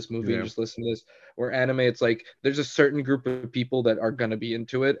love this movie and yeah, just listen to this. Or anime, it's like there's a certain group of people that are gonna be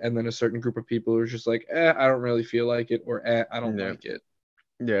into it, and then a certain group of people who are just like, I don't really feel like it, or I don't yeah, like it.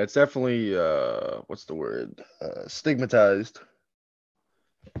 yeah. It's definitely what's the word? Stigmatized.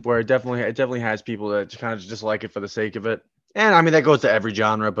 Where it definitely has people that kind of just like it for the sake of it. And I mean that goes to every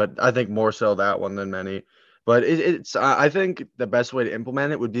genre, but I think more so that one than many. But I think the best way to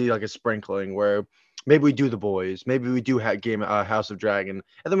implement it would be like a sprinkling where maybe we do The Boys, maybe we do game House of Dragon,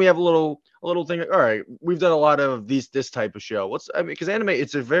 and then we have a little thing like, all right, we've done a lot of this type of show. Because anime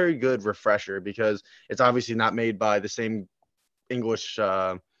it's a very good refresher because it's obviously not made by the same English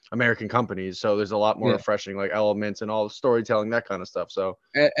American companies, so there's a lot more Yeah. refreshing like elements and all the storytelling, that kind of stuff. So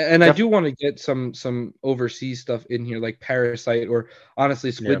And I def do want to get some overseas stuff in here, like Parasite, or honestly,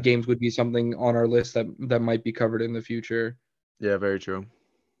 yeah. Squid Games would be something on our list that might be covered in the future. Yeah, very true.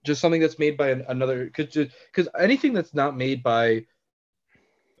 just something that's made by another, because anything that's not made by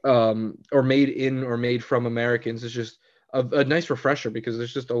or made from Americans is just a nice refresher, because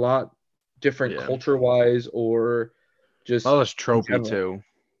there's just a lot different Yeah. culture wise, or A lot just less in tropey general. too.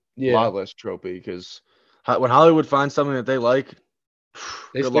 A Yeah, lot less tropey because when Hollywood finds something that they like,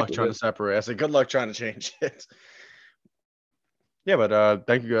 they good stick luck with trying to it. separate. I said, good luck trying to change it. Yeah, but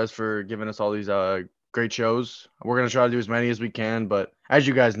thank you guys for giving us all these great shows. We're gonna try to do as many as we can, but as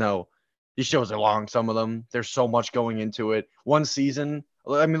you guys know, these shows are long. Some of them, there's so much going into it. One season,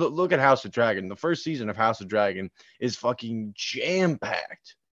 I mean, look at House of Dragon. The first season of House of Dragon is fucking jam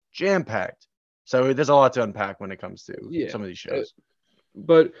packed, jam packed. So there's a lot to unpack when it comes to Yeah. some of these Uh, shows.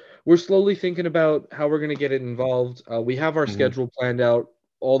 but we're slowly thinking about how we're going to get it involved. We have our Hmm. schedule planned out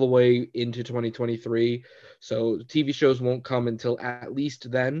all the way into 2023. So TV shows won't come until at least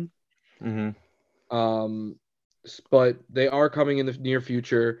then. Hmm. Um, but they are coming in the near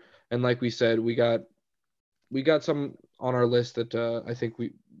future. And like we said, we got some on our list that I think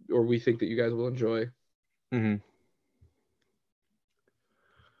we think that you guys will enjoy. Hmm.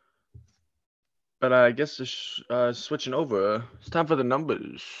 But I guess switching over, it's time for the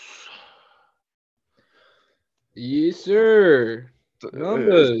numbers. Yes, sir.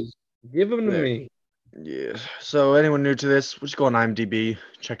 Numbers. Give them to Yeah. me. Yeah. So anyone new to this, we'll just go on IMDb,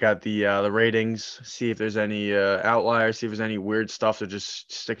 check out the ratings, see if there's any outliers, see if there's any weird stuff that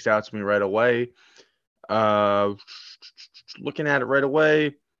just sticks out to me right away. Uh, Looking at it right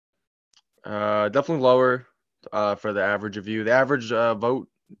away, definitely lower for the average review. The average the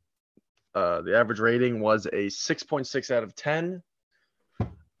average rating was a 6.6 out of 10. A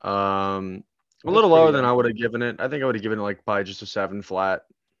That's little lower pretty than I would have average. given it. I think I would have given it like by just a 7 flat.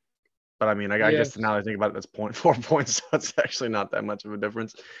 But I mean, I guess Yes. now that I think about it, that's 0.4 points. So it's actually not that much of a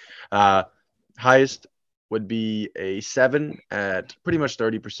difference. Uh, Highest would be a 7 at pretty much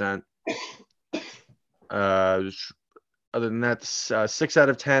 30%. Uh, Other than that, 6 out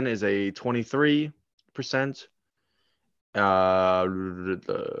of 10 is a 23%. I'm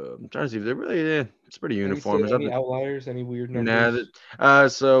trying to see if they're really, it's pretty uniform. There's Any nothing, outliers? Any weird nah,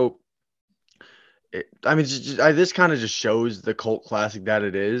 numbers? so I mean, this kind of just shows the cult classic that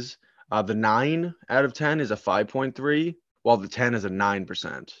it is. The 9 out of 10 is a 5.3, while the 10 is a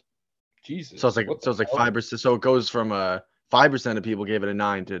 9%. Jesus, what the So it's like hell? 5%. So it goes from 5% of people gave it a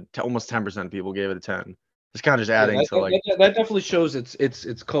 9 to almost 10% of people gave it a 10. It's kind of just Yeah, adding to like that definitely shows it's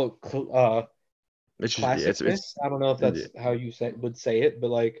called it's just yeah, it's classicness. I don't know if yeah. that's how you would say it, but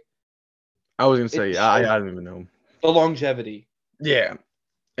like I was gonna it say just shows I don't even know. the longevity. Yeah,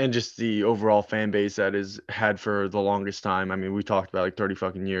 and just the overall fan base that is had for the longest time. I mean, we talked about like 30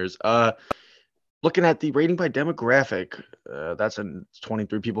 fucking years. Looking at the rating by demographic, that's a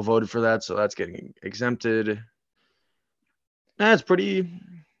 23 people voted for that, so that's getting exempted. That's pretty.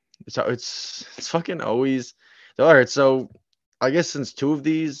 It's fucking always. All right, so I guess since two of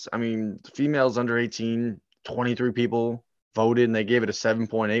these, I mean, females under 18, 23 people voted and they gave it a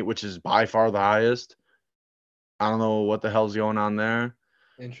 7.8, which is by far the highest. I don't know what the hell's going on there.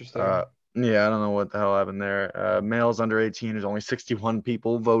 Interesting. Uh, yeah, I don't know what the hell happened there. Males under 18, there's only 61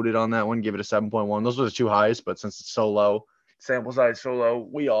 people voted on that one, give it a 7.1. Those were the two highest, but since it's so low, sample size so low,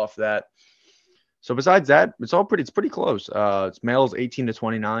 we off that. So besides that, it's pretty close. It's males 18 to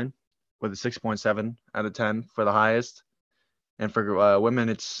 29 with a 6.7 out of 10 for the highest, and for women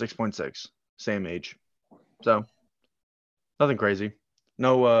it's 6.6, same age. So nothing crazy.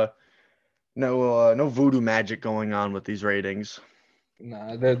 No no voodoo magic going on with these ratings.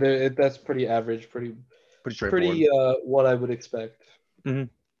 Nah, that's pretty average, Pretty straightforward. pretty what I would expect. Hmm.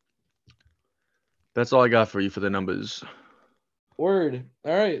 That's all I got for you for the numbers. Word.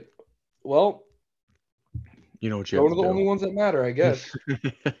 All right. Well, You know what you have going to to the only ones that matter, I do. guess.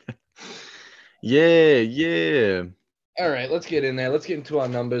 Yeah, yeah. All right, let's get in there. Let's get into our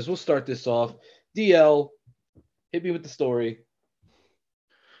numbers. We'll start this off. DL, hit me with the story.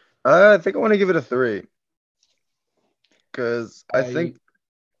 I think I want to give it a 3 because I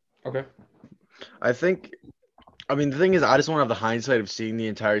okay. I think I mean, the thing is, I just want to have the hindsight of seeing the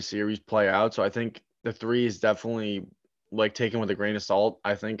entire series play out. So I think the 3 is definitely like taken with a grain of salt.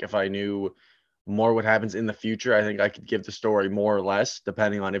 I think if I knew more what happens in the future, I think I could give the story more or less,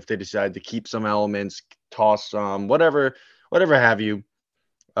 depending on if they decide to keep some elements, toss some, whatever have you.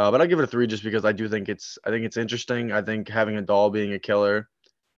 But I'll give it a 3 just because I think it's interesting. I think having a doll being a killer,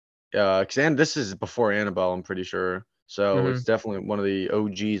 and this is before Annabelle, I'm pretty sure. So Mm-hmm. it's definitely one of the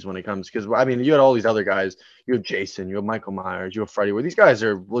OGs when it comes because I mean you had all these other guys. You have Jason, you have Michael Myers, you have Freddy. Where these guys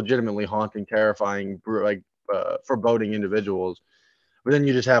are legitimately haunting, terrifying, like foreboding individuals. But then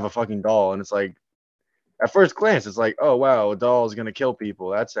you just have a fucking doll, and it's like at first glance, it's like, oh wow, a doll is gonna kill people.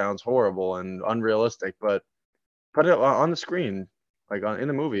 That sounds horrible and unrealistic. But put it on the screen, like in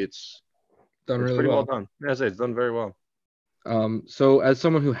the movie, Done it's really pretty well well. done. Yeah, I say it's done very well. So as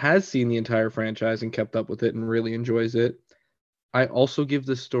someone who has seen the entire franchise and kept up with it and really enjoys it, I also give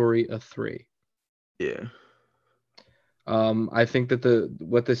the story a 3. Yeah. I think that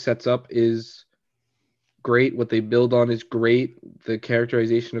what this sets up is great. What they build on is great. The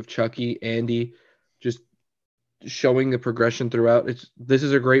characterization of Chucky, Andy, just showing the progression throughout. This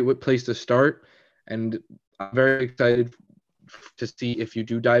is a great place to start, and I'm very excited to see if you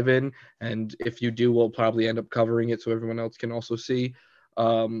do dive in, and if you do, we'll probably end up covering it so everyone else can also see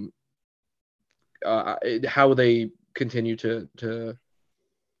how they continue to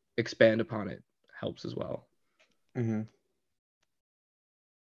expand upon it. Helps as well. Mm-hmm.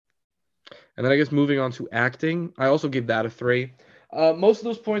 And then I guess moving on to acting, I also give that a 3. Most of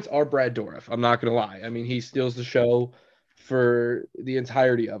those points are Brad Dourif. I'm not gonna lie. I mean, he steals the show for the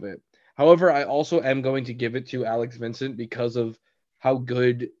entirety of it. However, I also am going to give it to Alex Vincent because of how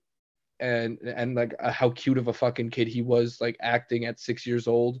good and like how cute of a fucking kid he was, like acting at 6 years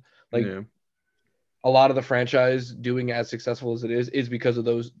old. Like Yeah. a lot of the franchise doing as successful as it is because of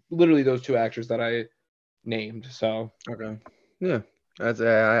those 2 actors that I named. So Okay. Yeah. That's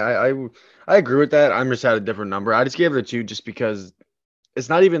I agree with that. I'm just at a different number. I just gave it a 2 just because it's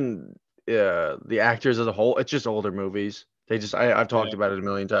not even the actors as a whole. It's just older movies. I've talked yeah, about it a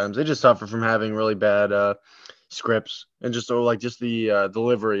million times. They just suffer from having really bad scripts and just the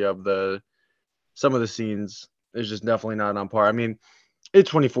delivery of some of the scenes is just definitely not on par. I mean,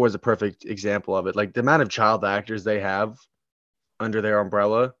 A24 is a perfect example of it. Like the amount of child actors they have under their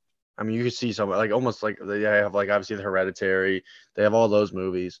umbrella. I mean, you can see some like almost like they have like obviously the Hereditary. They have all those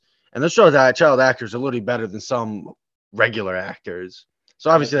movies, and those shows that child actors are literally better than some regular actors. So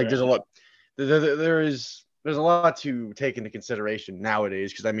that's obviously, like right. there's a lot. There's a lot to take into consideration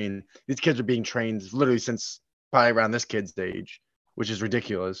nowadays because I mean these kids are being trained literally since probably around this kid's age, which is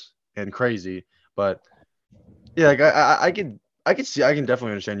ridiculous and crazy. But yeah, like I can definitely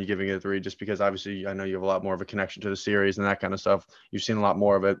understand you giving it a 3 just because obviously I know you have a lot more of a connection to the series and that kind of stuff. You've seen a lot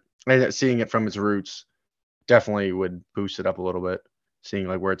more of it. And seeing it from its roots definitely would boost it up a little bit, seeing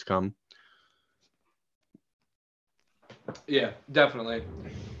like where it's come. Yeah, definitely.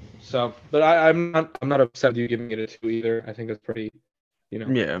 So, but I'm not upset with you giving it a 2 either. I think that's pretty, you know,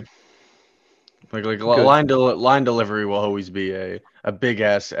 Yeah. Like good. line delivery will always be a big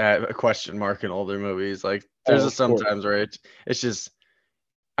ass a question mark in older movies. Like there's Oh, a of course. sometimes where it's just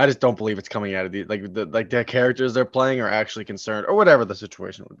I just don't believe it's coming out of the characters they're playing are actually concerned or whatever the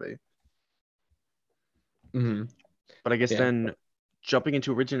situation would be. Hmm. But I guess Yeah, then jumping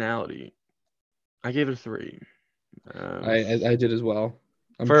into originality, I gave it a 3. I, Um, I I did as well.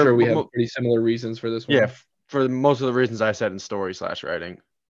 I'm for sure we mo- have mo- pretty similar reasons for this yeah, one. for most of the reasons I said in story slash writing,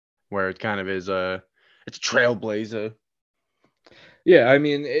 where it kind of is it's a trailblazer. Yeah, I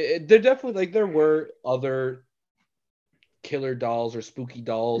mean, there definitely there were other killer dolls or spooky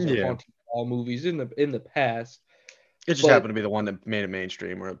dolls or Yeah, haunting doll movies in the past, it just but happened to be the one that made it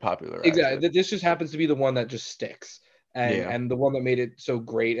mainstream or popularized exactly, it. this just happens to be the one that just sticks. And Yeah. and the one that made it so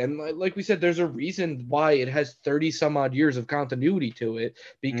great. And like we said, there's a reason why it has 30 some odd years of continuity to it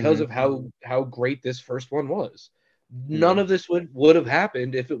because Hmm. of how great this first one was. None Yeah. of this would have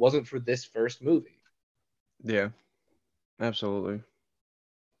happened if it wasn't for this first movie. Yeah. Absolutely.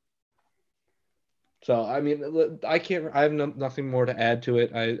 So I mean, I can't. I have nothing more to add to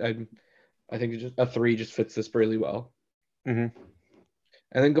it. I think it's just a 3 just fits this really well. Hmm.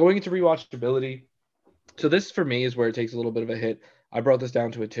 And then going into rewatchability, so this for me is where it takes a little bit of a hit. I brought this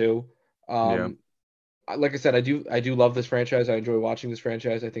down to a 2. Yeah. Like I said, I do love this franchise. I enjoy watching this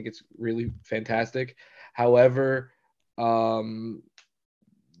franchise. I think it's really fantastic. However, um,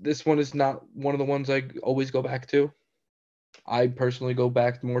 this one is not one of the ones I always go back to. I personally go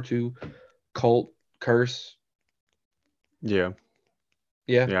back more to Cult, Curse. Yeah.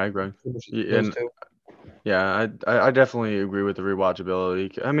 Yeah, Yeah. I agree. Yeah, those and two. yeah, I definitely agree with the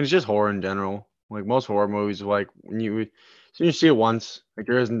rewatchability. I mean, it's just horror in general. Like most horror movies, like when you see it once, like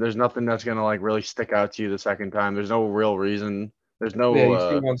there's nothing that's gonna like really stick out to you the second time. There's no real reason. There's Yeah, no you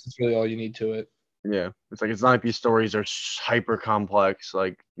see it once, it's really all you need to it. yeah. It's not like these stories are hyper complex.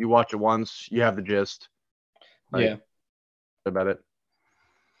 Like you watch it once, you have the gist. Like Yeah. about it.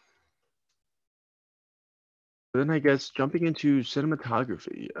 Then I guess jumping into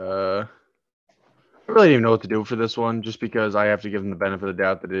cinematography. I really didn't know what to do for this one, just because I have to give them the benefit of the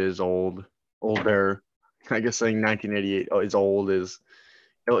doubt that it is older. I guess saying 1988 is old is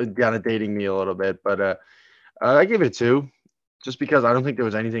kind of dating me a little bit, but I gave it a 2, just because I don't think there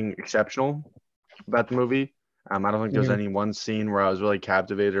was anything exceptional. about the movie. I don't think there's Mhm. any one scene where I was really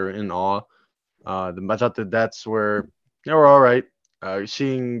captivated or in awe. I thought the deaths were were all right.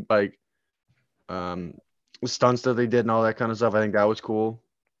 Seeing like um the stunts that they did and all that kind of stuff, I think that was cool.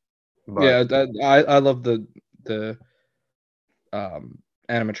 But Yeah, I love the um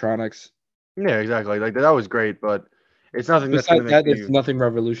animatronics. yeah, exactly. Like that was great, but it's nothing that's gonna Besides make that, there's me. nothing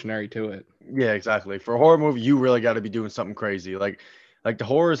revolutionary to it. Yeah, exactly. For a horror movie, you really got to be doing something crazy. Like the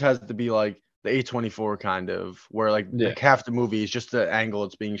horrors has to be like the A24 kind of where like Yeah. half the movie is just the angle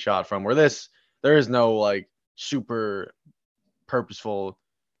it's being shot from. Where this there is no like super purposefulness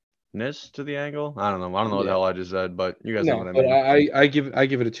to the angle. I don't know. I don't know what the Yeah. hell I just said, but you guys know No, what I but mean. I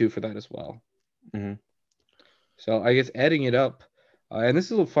give it a 2 for that as well. Hmm. So I guess adding it up, and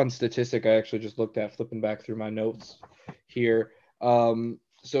this is a fun statistic I actually just looked at, flipping back through my notes here.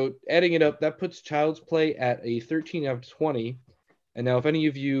 So adding it up, that puts Child's Play at a 13 out of 20. And now, if any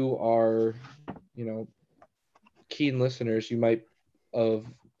of you are, you know, keen listeners, you might have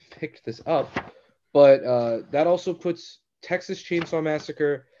picked this up, but that also puts Texas Chainsaw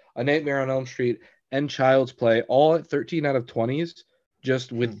Massacre, A Nightmare on Elm Street, and Child's Play all at 13 out of 20s,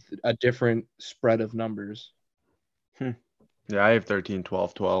 just with a different spread of numbers. Yeah, I have 13,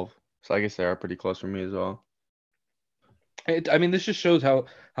 12, 12. So I guess they are pretty close for me as well. I mean, this just shows how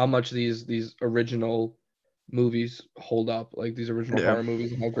much these original movies hold up, like these original Yeah. horror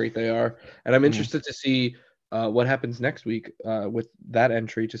movies, and how great they are. And I'm Hmm. interested to see what happens next week with that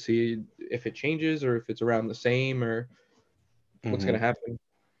entry, to see if it changes or if it's around the same or what's Hmm. going to happen.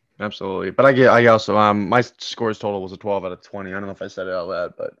 Absolutely. But I also my scores total was a 12 out of 20. I don't know if I said it out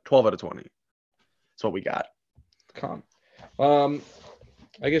loud, but 12 out of 20. That's what we got. Con. Um,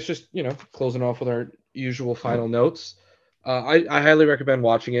 I guess just closing off with our usual final notes. I highly recommend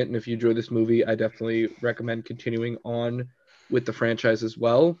watching it, and if you enjoy this movie, I definitely recommend continuing on with the franchise as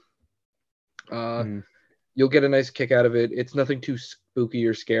well. Uh, Mhm. you'll get a nice kick out of it. It's nothing too spooky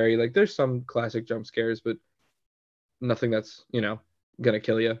or scary. Like there's some classic jump scares, but nothing that's gonna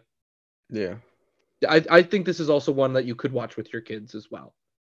kill you. Yeah. I think this is also one that you could watch with your kids as well.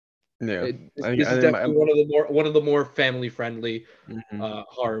 Yeah. This I is think definitely one of the more family friendly mhm.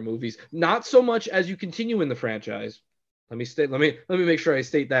 horror movies. Not so much as you continue in the franchise. Let me make sure I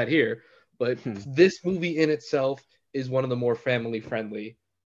state that here. But Hmm. this movie in itself is one of the more family friendly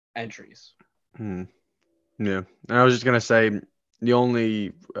entries. Hmm. Yeah. And I was just gonna say the only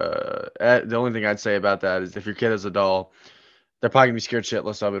thing I'd say about that is if your kid is a doll, they're probably gonna be scared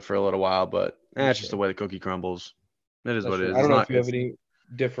shitless of it for a little while, but That's it's just the true. way the cookie crumbles. It is That's what it true. is. I It's don't know if not you have it's any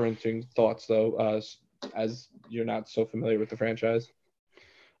differing thoughts though, as you're not so familiar with the franchise.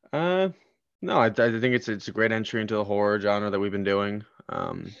 uh no, I think it's a great entry into the horror genre that we've been doing.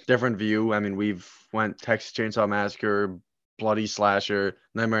 Different view. I mean, we've went Texas Chainsaw Massacre, bloody slasher,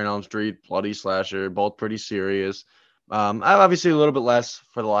 Nightmare on Elm Street, bloody slasher, both pretty serious. I obviously a little bit less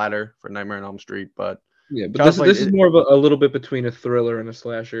for the latter for Nightmare on Elm Street, but Yeah, but Child's Play, this is more of a little bit between a thriller and a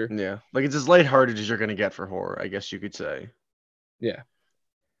slasher. yeah, like it's as lighthearted as you're gonna get for horror, I guess you could say. Yeah.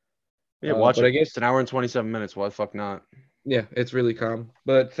 Yeah, watch But I it. guess It's an hour and 27 minutes. Why the fuck not? yeah, it's really calm.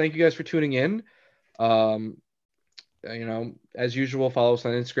 But thank you guys for tuning in. Um, as usual, follow us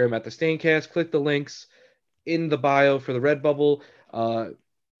on Instagram at the Staincast. Click the links in the bio for the Redbubble.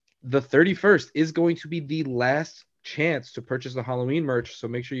 The 31st is going to be the last chance to purchase the Halloween merch, so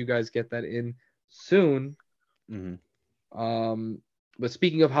make sure you guys get that in soon. Hmm. Um, but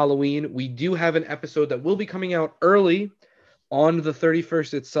speaking of Halloween, we do have an episode that will be coming out early on the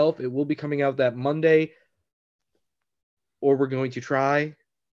 31st itself. It will be coming out that Monday, or we're going to try.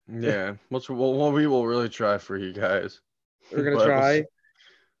 Yeah, we will really try for you guys, We're going to but try.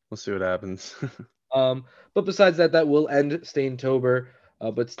 we'll see what happens. But besides that, that will end Staintober.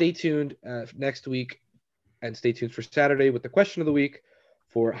 But stay tuned next week and stay tuned for Saturday with the question of the week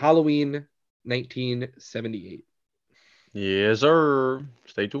for Halloween 1978. Yes, sir.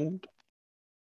 Stay tuned.